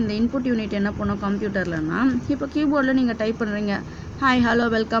மாதிரி இந்த இன்புட் யூனிட் என்ன பண்ணோம் கம்ப்யூட்டர்லன்னா, இப்போ கீபோர்டில் நீங்கள் டைப் பண்ணுறீங்க, ஹாய் ஹலோ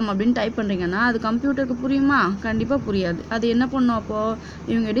வெல்கம் அப்படின்னு டைப் பண்ணுறீங்கன்னா அது கம்ப்யூட்டருக்கு புரியுமா? கண்டிப்பாக புரியாது. அது என்ன பண்ணோம், அப்போது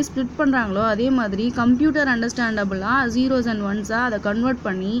இவங்க எப்படி ஸ்ப்ளிட் பண்ணுறாங்களோ அதே மாதிரி கம்ப்யூட்டர் அண்டர்ஸ்டாண்டபுளாக 0s and 1s அதை கன்வெர்ட்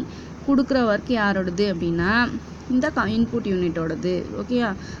பண்ணி கொடுக்குற ஒர்க் யாரோடது அப்படின்னா இந்த இன்புட் யூனிட்டோடது.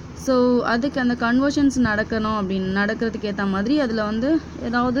 ஓகேயா. ஸோ அதுக்கு அந்த கன்வர்ஷன்ஸ் நடக்கிறதுக்கு ஏற்ற மாதிரி அதில் வந்து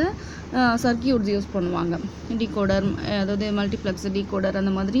ஏதாவது சர்க்கியூட்ஸ் யூஸ் பண்ணுவாங்க. டிகோடர், அதாவது மல்டிப்ளெக்ஸ், டிகோடர்,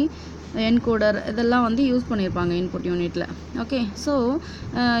 அந்த மாதிரி என்கோடர், இதெல்லாம் வந்து யூஸ் பண்ணியிருப்பாங்க இன்புட் யூனிட்டில். ஓகே, ஸோ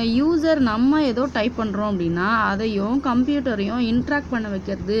யூசர் நம்ம ஏதோ டைப் பண்ணுறோம் அப்படின்னா அதையும் கம்ப்யூட்டரையும் இன்ட்ராக்ட் பண்ண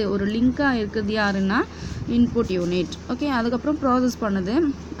வைக்கிறது, ஒரு லிங்காக இருக்கிறது யாருன்னா இன்புட் யூனிட். ஓகே, அதுக்கப்புறம் ப்ராசஸ் பண்ணுது.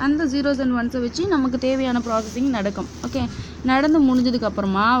 அந்த 0s and 1s வச்சு நமக்கு தேவையான ப்ராசஸிங் நடக்கும். ஓகே, நடந்து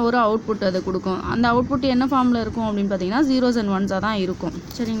முடிஞ்சதுக்கப்புறமா ஒரு அவுட்புட் அதை கொடுக்கும். அந்த அவுட்புட் என்ன ஃபார்மில் இருக்கும் அப்படின்னு பார்த்தீங்கன்னா 0s and 1s தான் இருக்கும்.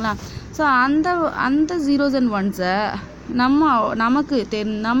 சரிங்களா. ஸோ அந்த 0s and 1s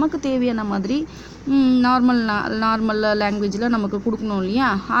நமக்கு தேவையான மாதிரி நார்மல் லாங்குவேஜில் நமக்கு கொடுக்கணும் இல்லையா.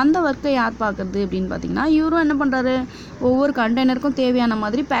 அந்த ஒர்க்கை யார் பார்க்குறது அப்படின்னு பார்த்தீங்கன்னா இவரும் என்ன பண்ணுறாரு, ஒவ்வொரு கண்டெய்னருக்கும் தேவையான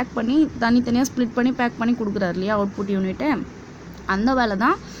மாதிரி பேக் பண்ணி தனித்தனியாக ஸ்ப்ளிட் பண்ணி பேக் பண்ணி கொடுக்குறாரு இல்லையா அவுட்புட் யூனிட்டு. அந்த வேலை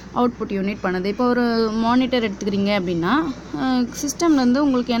தான் அவுட்புட் யூனிட் பண்ணுது. இப்போ ஒரு மானிட்டர் எடுத்துக்கிறீங்க அப்படின்னா சிஸ்டம்லேருந்து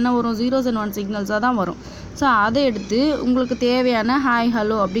உங்களுக்கு என்ன வரும், 0s and 1s சிக்னல்ஸாக தான் வரும். ஸோ அதை எடுத்து உங்களுக்கு தேவையான ஹாய்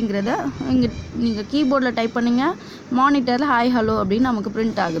ஹலோ அப்படிங்கிறத நீங்கள் கீபோர்டில் டைப் பண்ணிங்க, மானிட்டரில் ஹாய் ஹலோ அப்படின்னு நமக்கு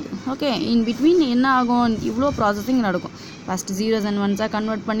பிரிண்ட் ஆகுது. ஓகே, இன் பிட்வீன் என்ன ஆகும், இவ்வளோ ப்ராசஸிங் நடக்கும். First 0s and 1s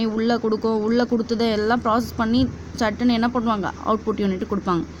convert பண்ணி உள்ளே கொடுத்ததை எல்லாம் ப்ராசஸ் பண்ணி சட்டுன்னு என்ன பண்ணுவாங்க, அவுட்புட் யூனிட்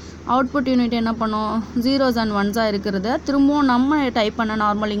கொடுப்பாங்க. அவுட்புட் யூனிட் என்ன பண்ணும், 0s and 1s இருக்கிறத திரும்பவும் நம்ம டைப் பண்ண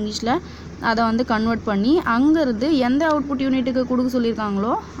நார்மல் இங்கிலீஷில் அதை வந்து கன்வெர்ட் பண்ணி அங்கேருந்து எந்த அவுட்புட் யூனிட்டுக்கு கொடுக்க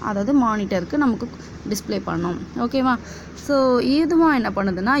சொல்லியிருக்காங்களோ அதாவது மானிட்டருக்கு நமக்கு டிஸ்பிளே பண்ணோம். ஓகேவா. ஸோ இதுவும் என்ன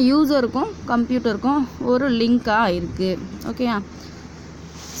பண்ணுதுன்னா யூசருக்கும் கம்ப்யூட்டருக்கும் ஒரு லிங்காக இருக்குது. ஓகேயா.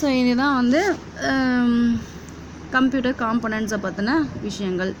 ஸோ இதுதான் வந்து கம்ப்யூட்டர் காம்பனன்ட்ஸை பற்றின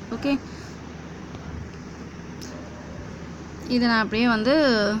விஷயங்கள். ஓகே, இதை நான் அப்படியே வந்து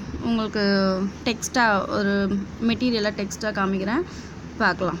உங்களுக்கு டெக்ஸ்ட்டாக ஒரு மெட்டீரியலாக டெக்ஸ்ட்டாக காமிக்கிறேன்,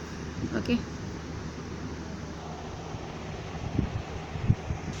 பார்க்கலாம். ஓகே,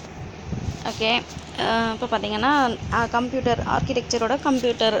 இப்போ பார்த்தீங்கன்னா கம்ப்யூட்டரோட ஆர்கிடெக்சர்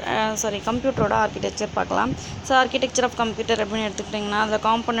பார்க்கலாம். ஸோ ஆர்கிடெக்சர் ஆஃப் கம்ப்யூட்டர் அப்படின்னு எடுத்துக்கிட்டிங்கன்னா அதில்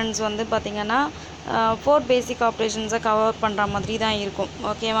காம்பனன்ட்ஸ் வந்து பார்த்திங்கன்னா 4 பேசிக் ஆப்ரேஷன்ஸை கவர் பண்ணுற மாதிரி தான் இருக்கும்.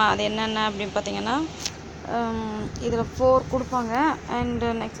 ஓகேவா. அது என்னென்ன அப்படின்னு பார்த்தீங்கன்னா இதில் 4 கொடுப்பாங்க அண்டு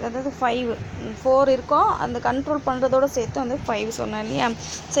நெக்ஸ்ட் அதாவது 4 இருக்கும். அந்த கண்ட்ரோல் பண்ணுறதோடு சேர்த்து வந்து 5 சொன்னேன் இல்லையா.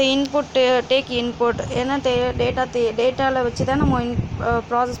 ஸோ டேக் இன்புட் ஏன்னா டேட்டாவில் வச்சு தான் நம்ம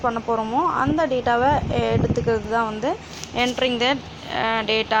ப்ராசஸ் பண்ண போகிறோமோ அந்த டேட்டாவை எடுத்துக்கிறது தான் வந்து என்ட்ரிங் த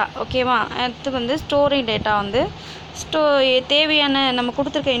டேட்டா. ஓகேவா. அடுத்து வந்து ஸ்டோரிங் டேட்டா வந்து தேவையான நம்ம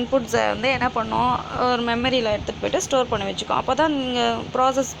கொடுத்துருக்க இன்புட்ஸை வந்து என்ன பண்ணோம், ஒரு மெமரியில் எடுத்துகிட்டு போய்ட்டு ஸ்டோர் பண்ணி வச்சுக்கோம். அப்போ தான் நீங்கள்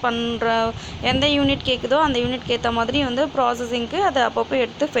ப்ராசஸ் பண்ணுற எந்த யூனிட் கேட்குதோ அந்த யூனிட்க்கு ஏற்ற மாதிரி வந்து ப்ராசஸிங்க்கு அதை அப்பப்போ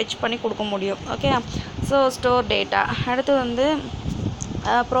எடுத்து ஃபெச் பண்ணி கொடுக்க முடியும். Okay, so store data. அடுத்து வந்து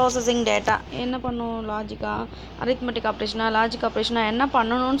ப்ராசஸிங் டேட்டா என்ன பண்ணும், லாஜிக்காக அரித்மெட்டிக் ஆப்ரேஷனாக லாஜிக் ஆப்ரேஷனாக என்ன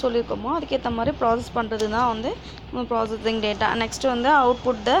பண்ணணும்னு சொல்லியிருக்கோமோ அதுக்கேற்ற மாதிரி ப்ராசஸ் பண்ணுறது தான் வந்து ப்ராசஸிங் டேட்டா. நெக்ஸ்ட்டு வந்து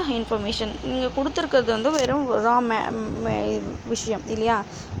அவுட்புட் த இன்ஃபர்மேஷன். நீங்கள் கொடுத்துருக்கிறது வந்து வெறும் ரா விஷயம் இல்லையா,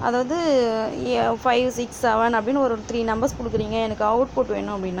 அதாவது 5 6 7 அப்படின்னு ஒரு 3 நம்பர்ஸ் கொடுக்குறீங்க, எனக்கு அவுட்புட்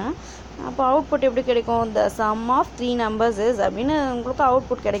வேணும் அப்படின்னா அப்போ அவுட்புட் எப்படி கிடைக்கும், த சம் ஆஃப் 3 நம்பர்ஸ் இஸ் அப்படின்னு உங்களுக்கு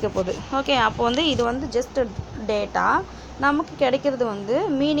அவுட்புட் கிடைக்க போகுது. ஓகே, அப்போ வந்து இது வந்து ஜஸ்ட் டேட்டா, நமக்கு கிடைக்கிறது வந்து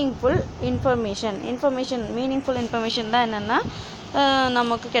மீனிங்ஃபுல் இன்ஃபர்மேஷன். மீனிங்ஃபுல் இன்ஃபர்மேஷன் தான் என்னென்னா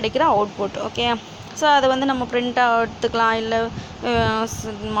நமக்கு கிடைக்கிற அவுட்புட். ஓகே, ஸோ அதை வந்து நம்ம பிரிண்ட்டாக எடுத்துக்கலாம், இல்லை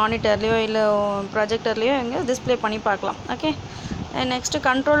மானிட்டர்லேயோ இல்லை ப்ரொஜெக்டர்லேயோ எங்கே டிஸ்பிளே பண்ணி பார்க்கலாம். Okay, next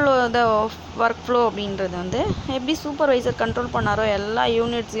control the work flow அப்படின்றது வந்து எப்படி சூப்பர்வைசர் கண்ட்ரோல் பண்ணாரோ எல்லா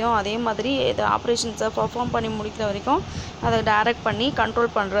யூனிட்ஸையும் அதே மாதிரி இது ஆப்ரேஷன்ஸை பர்ஃபார்ம் பண்ணி முடிக்கிற வரைக்கும் அதை டைரக்ட் பண்ணி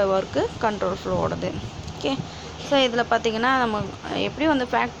கண்ட்ரோல் பண்ணுற ஒர்க்கு கண்ட்ரோல் ஃப்ளோவோடது. ஓகே, ஸோ இதில் பார்த்திங்கன்னா நம்ம எப்படி வந்து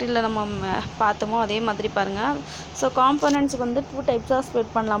ஃபேக்ட்ரியில் நம்ம பார்த்தோமோ அதே மாதிரி பாருங்கள். ஸோ காம்போனன்ட்ஸ் வந்து 2 டைப்ஸாக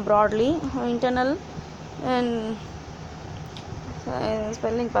ஸ்ப்ளிட் பண்ணலாம் ப்ராட்லி. இன்டர்னல் அண்ட்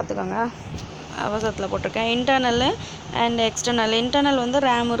ஸ்பெல்லிங் பார்த்துக்கோங்க, அவசரத்தில் போட்டிருக்கேன். Internal and external. இன்டர்னல் வந்து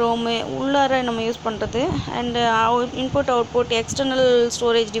ரேம் ரோமு உள்ளார நம்ம யூஸ் பண்ணுறது, and input output external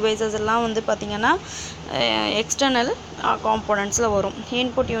storage devices எல்லாம் வந்து பார்த்திங்கன்னா எக்ஸ்டர்னல் காம்போனன்ட்ஸில் வரும்.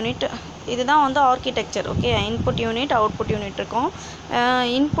 இன்புட் யூனிட் இதுதான் வந்து architecture. Okay, input unit output unit இருக்கும்.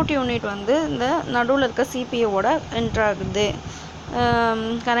 இன்புட் யூனிட் வந்து இந்த நடுவில் இருக்க சிபியூவோட என்ட்ரு ஆகுது,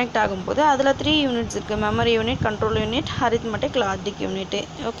 கனெக்ட் ஆகும்போது அதில் 3 யூனிட்ஸ் இருக்குது, memory unit, control unit, arithmetic logic unit.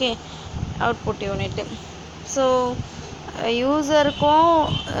 Okay, output unit. So யூசருக்கும்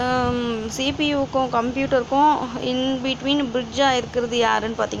சிபியூக்கும் கம்ப்யூட்டருக்கும் in between பிரிட்ஜாக இருக்கிறது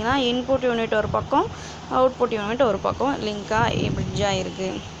யாருன்னு பார்த்தீங்கன்னா இன்புட் யூனிட் ஒரு பக்கம், அவுட்புட் யூனிட் ஒரு பக்கம் லிங்காக பிரிட்ஜாக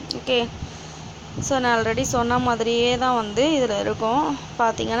இருக்குது. ஓகே, ஸோ நான் ஆல்ரெடி சொன்ன மாதிரியே தான் வந்து இதில் இருக்கும்.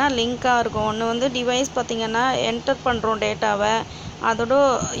 பார்த்திங்கன்னா லிங்காக இருக்கும். ஒன்று வந்து டிவைஸ் பார்த்திங்கன்னா என்டர் பண்ணுறோம் டேட்டாவை, அதோட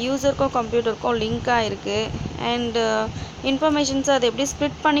யூசருக்கும் கம்ப்யூட்டருக்கும் லிங்காக இருக்குது. அண்டு இன்ஃபர்மேஷன்ஸை அது எப்படி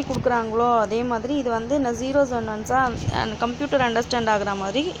ஸ்ப்ளிட் பண்ணி கொடுக்குறாங்களோ அதே மாதிரி இது வந்து இந்த 0s and 1s computer understand ஆகிற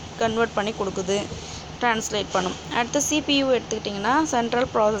மாதிரி கன்வெர்ட் பண்ணி கொடுக்குது, ட்ரான்ஸ்லேட் பண்ணும். அடுத்து சிபியூ எடுத்துக்கிட்டிங்கன்னா central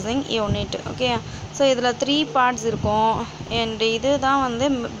processing unit. Okay, so இதில் 3 பார்ட்ஸ் இருக்கும். அண்ட் இது தான் வந்து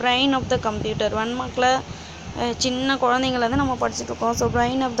பிரெயின் ஆஃப் த கம்ப்யூட்டர். 1 மார்க்கில் சின்ன குழந்தைங்கள்லேருந்து நம்ம படிச்சுட்ருக்கோம். So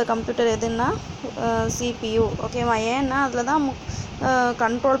brain of the computer எதுன்னா சிபியூ. ஓகேவா, ஏன்னா அதில் தான்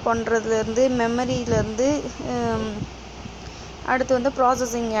கண்ட்ரோல் பண்ணுறதுலேருந்து மெமரியிலேருந்து அடுத்து வந்து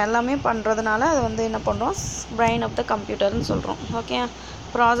ப்ராசஸிங் எல்லாமே பண்ணுறதுனால அது வந்து என்ன பண்ணுறோம், பிரெயின் ஆஃப் த கம்ப்யூட்டர்னு சொல்கிறோம். ஓகே,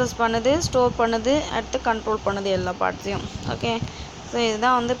 ப்ராசஸ் பண்ணுது, ஸ்டோர் பண்ணுது, அடுத்து கண்ட்ரோல் பண்ணுது எல்லா பார்ட்ஸையும். ஓகே, ஸோ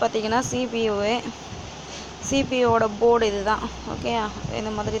இதுதான் வந்து பார்த்திங்கன்னா சிபியூவோட போர்டு இது தான். ஓகே,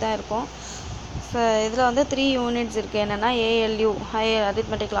 இந்த மாதிரி தான் இருக்கும். ஸோ இதில் வந்து 3 யூனிட்ஸ் இருக்குது. என்னென்னா ALU, high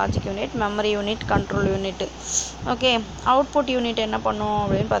arithmetic logic unit, memory unit, control unit. Okay, output unit என்ன பண்ணும்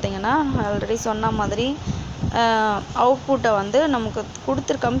அப்படின்னு பார்த்தீங்கன்னா ஆல்ரெடி சொன்ன மாதிரி அவுட்புட்டை வந்து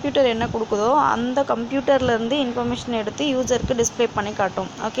நமக்கு கம்ப்யூட்டர் என்ன கொடுக்குதோ அந்த கம்ப்யூட்டர்லேருந்து இன்ஃபர்மேஷன் எடுத்து யூசருக்கு டிஸ்பிளே பண்ணி காட்டும்.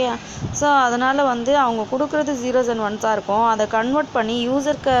 ஓகே, ஸோ அதனால் வந்து அவங்க கொடுக்குறது 0s and 1s இருக்கும். அதை கன்வெர்ட் பண்ணி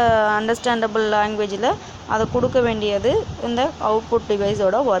யூசருக்கு அண்டர்ஸ்டாண்டபிள் லாங்குவேஜில் அதை கொடுக்க வேண்டியது இந்த அவுட்புட்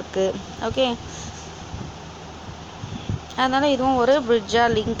டிவைஸோட ஒர்க்கு. ஓகே, அதனால் இதுவும் ஒரு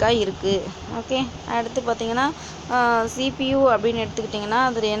பிரிட்ஜாக லிங்காக இருக்குது. ஓகே, அடுத்து பார்த்திங்கன்னா சிபியூ அப்படின்னு எடுத்துக்கிட்டிங்கன்னா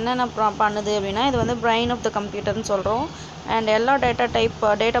அது என்னென்ன பண்ணுது அப்படின்னா இது வந்து பிரெயின் ஆஃப் த கம்ப்யூட்டர்னு சொல்கிறோம். அண்ட் எல்லா டேட்டா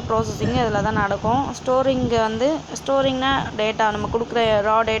ப்ராசஸிங்கும் இதில் தான் நடக்கும். ஸ்டோரிங்னா டேட்டா நம்ம கொடுக்குற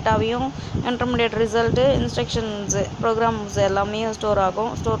ரா டேட்டாவையும் இன்டர்மீடியட் ரிசல்ட்டு இன்ஸ்ட்ரக்ஷன்ஸு ப்ரோக்ராம்ஸ் எல்லாமே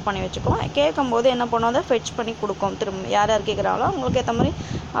ஸ்டோர் பண்ணி வச்சுக்கோம். கேட்கும்போது என்ன பண்ணுவோம், அதை ஃபெச் பண்ணி கொடுக்கும். திரும்ப யார் கேட்குறாங்களோ அவங்களுக்கு ஏற்ற மாதிரி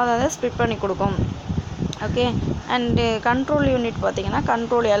அதை ஸ்ப்ளிட் பண்ணி கொடுக்கும். ஓகே, அண்டு கண்ட்ரோல் யூனிட் பார்த்திங்கன்னா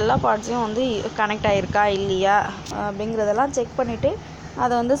கண்ட்ரோல் எல்லா பார்ட்ஸையும் வந்து கனெக்ட் ஆகிருக்கா இல்லையா அப்படிங்கிறதெல்லாம் செக் பண்ணிவிட்டு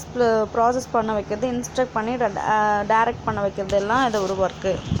அதை வந்து ப்ராசஸ் பண்ண வைக்கிறது, இன்ஸ்ட்ரக்ட் பண்ணி டைரக்ட் பண்ண வைக்கிறது எல்லாம் இது ஒரு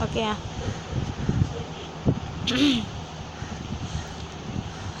ஒர்க்கு. ஓகே,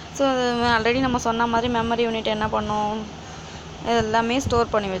 ஸோ ஆல்ரெடி நம்ம சொன்ன மாதிரி மெமரி யூனிட் என்ன பண்ணும், எல்லாமே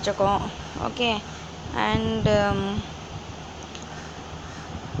ஸ்டோர் பண்ணி வச்சுக்கோம். ஓகே, அண்டு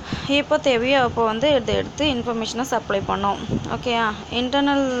எப்போ தேவையோ அப்போ வந்து இதை எடுத்து இன்ஃபர்மேஷனை சப்ளை பண்ணோம். ஓகே,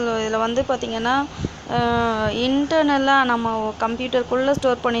 இன்டர்னல் இதில் வந்து பார்த்திங்கன்னா இன்டர்னலாக நம்ம கம்ப்யூட்டருக்குள்ளே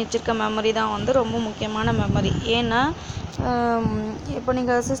ஸ்டோர் பண்ணி வச்சுருக்க மெமரி தான் வந்து ரொம்ப முக்கியமான மெமரி. ஏன்னா இப்போ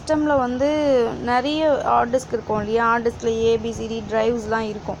நீங்கள் சிஸ்டமில் வந்து நிறைய ஹார்ட் டிஸ்க் இருக்கும் இல்லையா, ஹார்ட் டிஸ்கில் ஏபிசிடி ட்ரைவ்ஸ்லாம்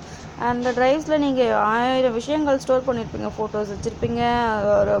இருக்கும். அந்த ட்ரைவ்ஸில் நீங்கள் 1000 விஷயங்கள் ஸ்டோர் பண்ணியிருப்பீங்க, ஃபோட்டோஸ் வச்சுருப்பீங்க,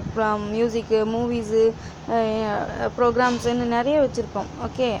 ஒரு மியூசிக்கு, மூவிஸு, ப்ரோக்ராம்ஸுன்னு நிறைய வச்சுருப்போம்.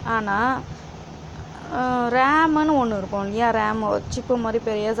 ஓகே, ஆனால் ரேமுன்னு ஒன்று இருக்கும் இல்லையா, ரேம் சிப்பு மாதிரி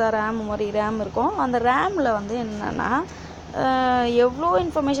பெரியசா ரேம் மாதிரி ரேம் இருக்கும். அந்த ரேமில் வந்து என்னென்னா எவ்வளோ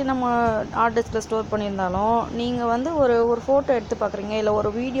இன்ஃபர்மேஷன் நம்ம ஹார்ட் டிஸ்கில் ஸ்டோர் பண்ணியிருந்தாலும் நீங்கள் வந்து ஒரு ஃபோட்டோ எடுத்து பார்க்குறீங்க, இல்லை ஒரு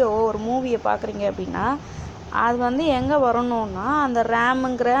வீடியோவோ ஒரு மூவியை பார்க்குறீங்க அப்படின்னா அது வந்து எங்கே வரணுன்னா அந்த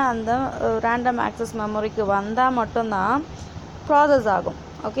ரேமுங்கிற அந்த ரேண்டம் ஆக்சஸ் மெமரிக்கு வந்தால் மட்டும்தான் ப்ராசஸ் ஆகும்.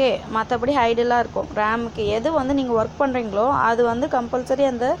 ஓகே, மற்றபடி ஹைடெல்லாம் இருக்கும். ரேமுக்கு எது வந்து நீங்கள் ஒர்க் பண்ணுறீங்களோ அது வந்து கம்பல்சரி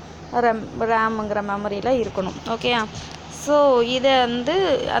அந்த ரேமுங்கிற மெமரியில் இருக்கணும். ஓகே, ஸோ இதை வந்து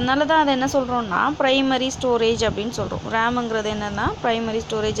அதனால தான் அதை என்ன சொல்கிறோன்னா ப்ரைமரி ஸ்டோரேஜ் அப்படின்னு சொல்கிறோம். ரேமுங்கிறது என்னென்னா ப்ரைமரி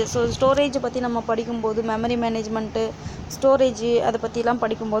ஸ்டோரேஜ். ஸோ ஸ்டோரேஜை பற்றி நம்ம படிக்கும்போது மெமரி மேனேஜ்மெண்ட்டு, ஸ்டோரேஜ் அதை பற்றிலாம்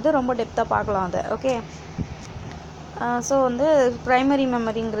படிக்கும்போது ரொம்ப டெப்த்தாக பார்க்கலாம் அதை. ஓகே, ஸோ வந்து ப்ரைமரி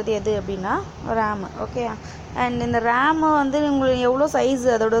மெமரிங்கிறது எது அப்படின்னா ரேமு. ஓகே, அண்ட் இந்த ரேமு வந்து உங்களுக்கு எவ்வளோ சைஸு,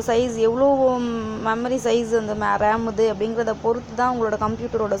 அதோட சைஸ் எவ்வளோ மெமரி சைஸ் அந்த ரேமுது அப்படிங்கிறத பொறுத்து தான் உங்களோட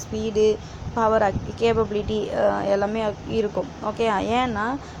கம்ப்யூட்டரோட ஸ்பீடு, பவர், கேப்பபிலிட்டி எல்லாமே இருக்கும். ஓகே, ஏன்னா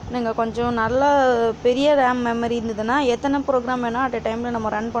நீங்கள் கொஞ்சம் நல்ல பெரிய ரேம் மெமரி இருந்ததுன்னா எத்தனை ப்ரோக்ராம் வேணால் அட் எ டைமில்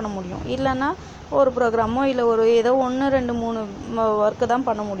நம்ம ரன் பண்ண முடியும். இல்லைன்னா ஒரு ப்ரோக்ராமோ இல்லை ஒரு ஏதோ 1, 2, 3 ஒர்க்கு தான்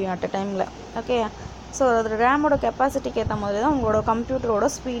பண்ண முடியும் அட் எ டைமில். ஓகே, ஸோ அது ரேமோட கெப்பாசிட்டிக்கு ஏற்ற மாதிரி தான் உங்களோட கம்ப்யூட்டரோட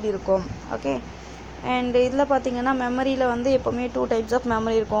ஸ்பீட் இருக்கும். ஓகே, அண்ட் இதில் பார்த்தீங்கன்னா மெமரியில் வந்து எப்போவுமே 2 டைப்ஸ் ஆஃப்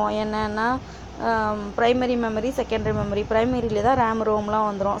மெமரி இருக்கும். என்னென்னா ப்ரைமரி மெமரி, செகண்டரி மெமரி. ப்ரைமரியில் தான் ரேம் ரோம்லாம்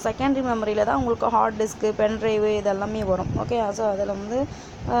வந்துடும். செகண்டரி மெமரியில் தான் உங்களுக்கு ஹார்ட் டிஸ்க்கு, பென்ட்ரைவு இதெல்லாமே வரும். ஓகே, ஸோ அதில் வந்து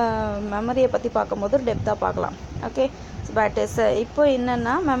மெமரியை பற்றி பார்க்கும்போது டெப்த்தாக பார்க்கலாம். ஓகே, பட் இப்போ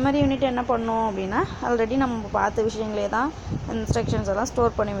என்னென்னா மெமரி யூனிட் என்ன பண்ணோம் அப்படின்னா ஆல்ரெடி நம்ம பார்த்த விஷயங்களே தான் இன்ஸ்ட்ரக்ஷன்ஸ் எல்லாம்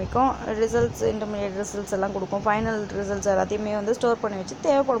ஸ்டோர் பண்ணி வைக்கும். ரிசல்ட்ஸ், இன்டர்மீடியட் ரிசல்ட்ஸ் எல்லாம் கொடுக்கும். ஃபைனல் ரிசல்ட்ஸ் எல்லாத்தையுமே வந்து ஸ்டோர் பண்ணி வச்சு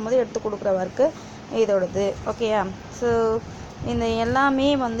தேவைப்படும் போது எடுத்து கொடுக்குற ஒர்க்கு இதோடது. ஓகேயா, ஸோ இந்த எல்லாமே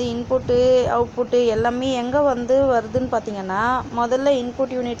வந்து இன்புட்டு, அவுட்புட்டு எல்லாமே எங்கே வந்து வருதுன்னு பார்த்தீங்கன்னா முதல்ல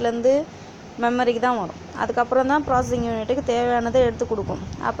இன்புட் யூனிட்லேருந்து மெமரிக்கு தான் வரும். அதுக்கப்புறம் தான் ப்ராசஸிங் யூனிட்டுக்கு தேவையானதை எடுத்து கொடுக்கும்.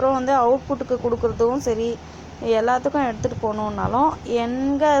 அப்புறம் வந்து அவுட்புட்டுக்கு கொடுக்குறதும் சரி எல்லாத்துக்கும் எடுத்துகிட்டு போகணுன்னாலும்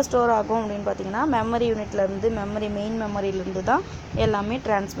எங்கே ஸ்டோர் ஆகும் அப்படின்னு பார்த்தீங்கன்னா மெமரி யூனிட்லேருந்து, மெயின் மெமரியிலேருந்து தான் எல்லாமே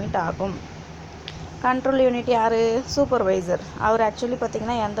டிரான்ஸ்மிட் ஆகும். கண்ட்ரோல் யூனிட் யார்? சூப்பர்வைசர். அவர் ஆக்சுவலி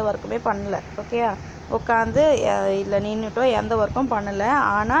பார்த்திங்கன்னா எந்த ஒர்க்குமே பண்ணல. ஓகே, உட்காந்து இல்லை நின்றுட்டோ எந்த ஒர்க்கும் பண்ணலை.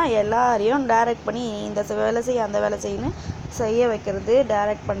 ஆனால் எல்லாரையும் டைரக்ட் பண்ணி இந்த வேலை செய்ய அந்த வேலை செய்ய வைக்கிறது,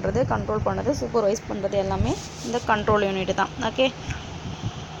 டைரக்ட் பண்ணுறது, கண்ட்ரோல் பண்ணுறது, சூப்பர்வைஸ் பண்ணுறது எல்லாமே இந்த கண்ட்ரோல் யூனிட் தான். ஓகே,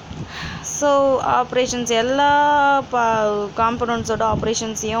 ஸோ ஆப்ரேஷன்ஸ் எல்லா காம்பனண்ட்ஸோட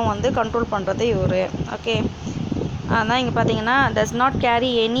ஆப்ரேஷன்ஸையும் வந்து கண்ட்ரோல் பண்ணுறது இவர். ஓகே, ஆனால் இங்கே பார்த்தீங்கன்னா does not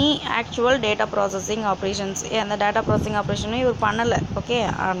carry any actual data processing operations. அந்த டேட்டா ப்ராசஸிங் ஆப்ரேஷனும் இவர் பண்ணலை. ஓகே,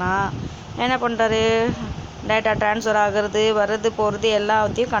 ஆனால் என்ன பண்ணுறாரு, டேட்டா ட்ரான்ஸ்ஃபர் ஆகிறது, வர்றது, போகிறது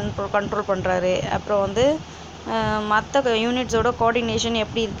எல்லாத்தையும் கண்ட்ரோல் பண்ணுறாரு. அப்புறம் வந்து மற்ற யூனிட்ஸோட கோஆர்டினேஷன்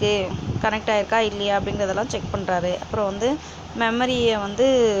எப்படி இருக்குது, கனெக்ட் ஆகிருக்கா இல்லையா அப்படிங்கிறதெல்லாம் செக் பண்ணுறாரு. அப்புறம் வந்து மெமரியை வந்து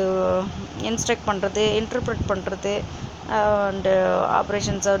இன்ஸ்ட்ரக்ட் பண்ணுறது, இன்டர்ப்ரெட் பண்ணுறது, அண்டு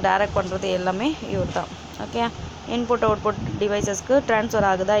ஆப்ரேஷன்ஸை டைரக்ட் பண்ணுறது எல்லாமே இவர் தான். ஓகே, இன்புட் அவுட்புட் டிவைசஸ்க்கு ட்ரான்ஸ்ஃபர்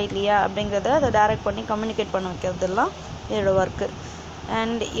ஆகுதா இல்லையா அப்படிங்கிறத அதை டைரக்ட் பண்ணி கம்யூனிகேட் பண்ண வைக்கிறதுலாம் இதோட ஒர்க்கு.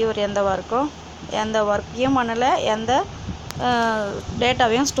 அண்ட் இவர் எந்த ஒர்க்கையும் பண்ணலை, எந்த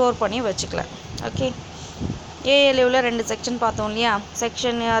டேட்டாவையும் ஸ்டோர் பண்ணி வச்சுக்கல. ஓகே, ஏஎல்யூவில் 2 செக்ஷன் பார்த்தோம் இல்லையா.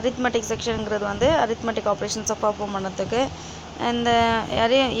 செக்ஷன் அரித்மெட்டிக் செக்ஷனுங்கிறது வந்து அரித்மெட்டிக் ஆப்ரேஷன்ஸை பர்ஃபார்ம் பண்ணுறதுக்கு.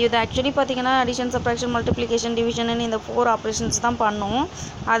 இது ஆக்சுவலி பார்த்திங்கன்னா அடிஷன், சப்ட்ராக்ஷன், மல்டிப்ளிகேஷன், டிவிஷன் இந்த 4 ஆப்ரேஷன்ஸ் தான் பண்ணும்.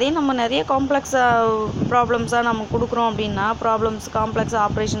 அதையும் நம்ம நிறைய ப்ராப்ளம்ஸாக நம்ம கொடுக்குறோம் அப்படின்னா காம்ப்ளெக்ஸ்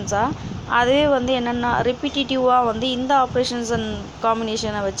ஆப்ரேஷன்ஸாக அதுவே வந்து என்னென்னா ரிப்பிட்டிட்டிவாக வந்து இந்த ஆப்ரேஷன்ஸ் அண்ட்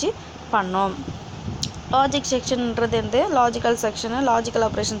காம்பினேஷனை வச்சு பண்ணோம். லாஜிக் செக்ஷன்ன்றது வந்து logical section, logical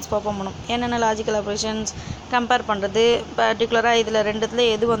operations perform பண்ணும். என்னென்ன லாஜிக்கல் ஆப்ரேஷன்ஸ் கம்பேர் பண்ணுறது, பர்டிகுலராக இதில் ரெண்டுத்தில்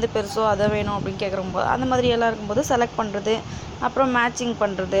எது வந்து பெருசோ அதை வேணும் அப்படின்னு கேட்குறம்போது அந்த மாதிரி எல்லாம் இருக்கும்போது செலக்ட் பண்ணுறது, அப்புறம் மேட்சிங்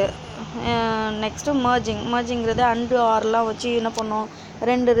பண்ணுறது. நெக்ஸ்ட்டு மர்ஜிங்கிறது அண்டு ஆர்லாம் வச்சு என்ன பண்ணோம்,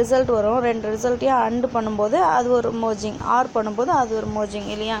 2 ரிசல்ட் வரும், 2 ரிசல்ட்டையும் அண்டு பண்ணும்போது அது ஒரு மர்ஜிங், ஆர் பண்ணும்போது அது ஒரு மர்ஜிங்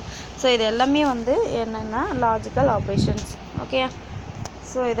இல்லையா. ஸோ இது எல்லாமே வந்து என்னென்னா லாஜிக்கல் ஆப்ரேஷன்ஸ். ஓகே,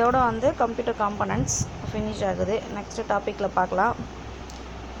 ஸோ இதோட வந்து கம்ப்யூட்டர் காம்பனண்ட்ஸ் ஃபினிஷ் ஆகுது. நெக்ஸ்ட் டாப்பிக்கில் பார்க்கலாம்.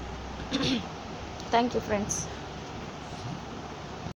 Thank you friends.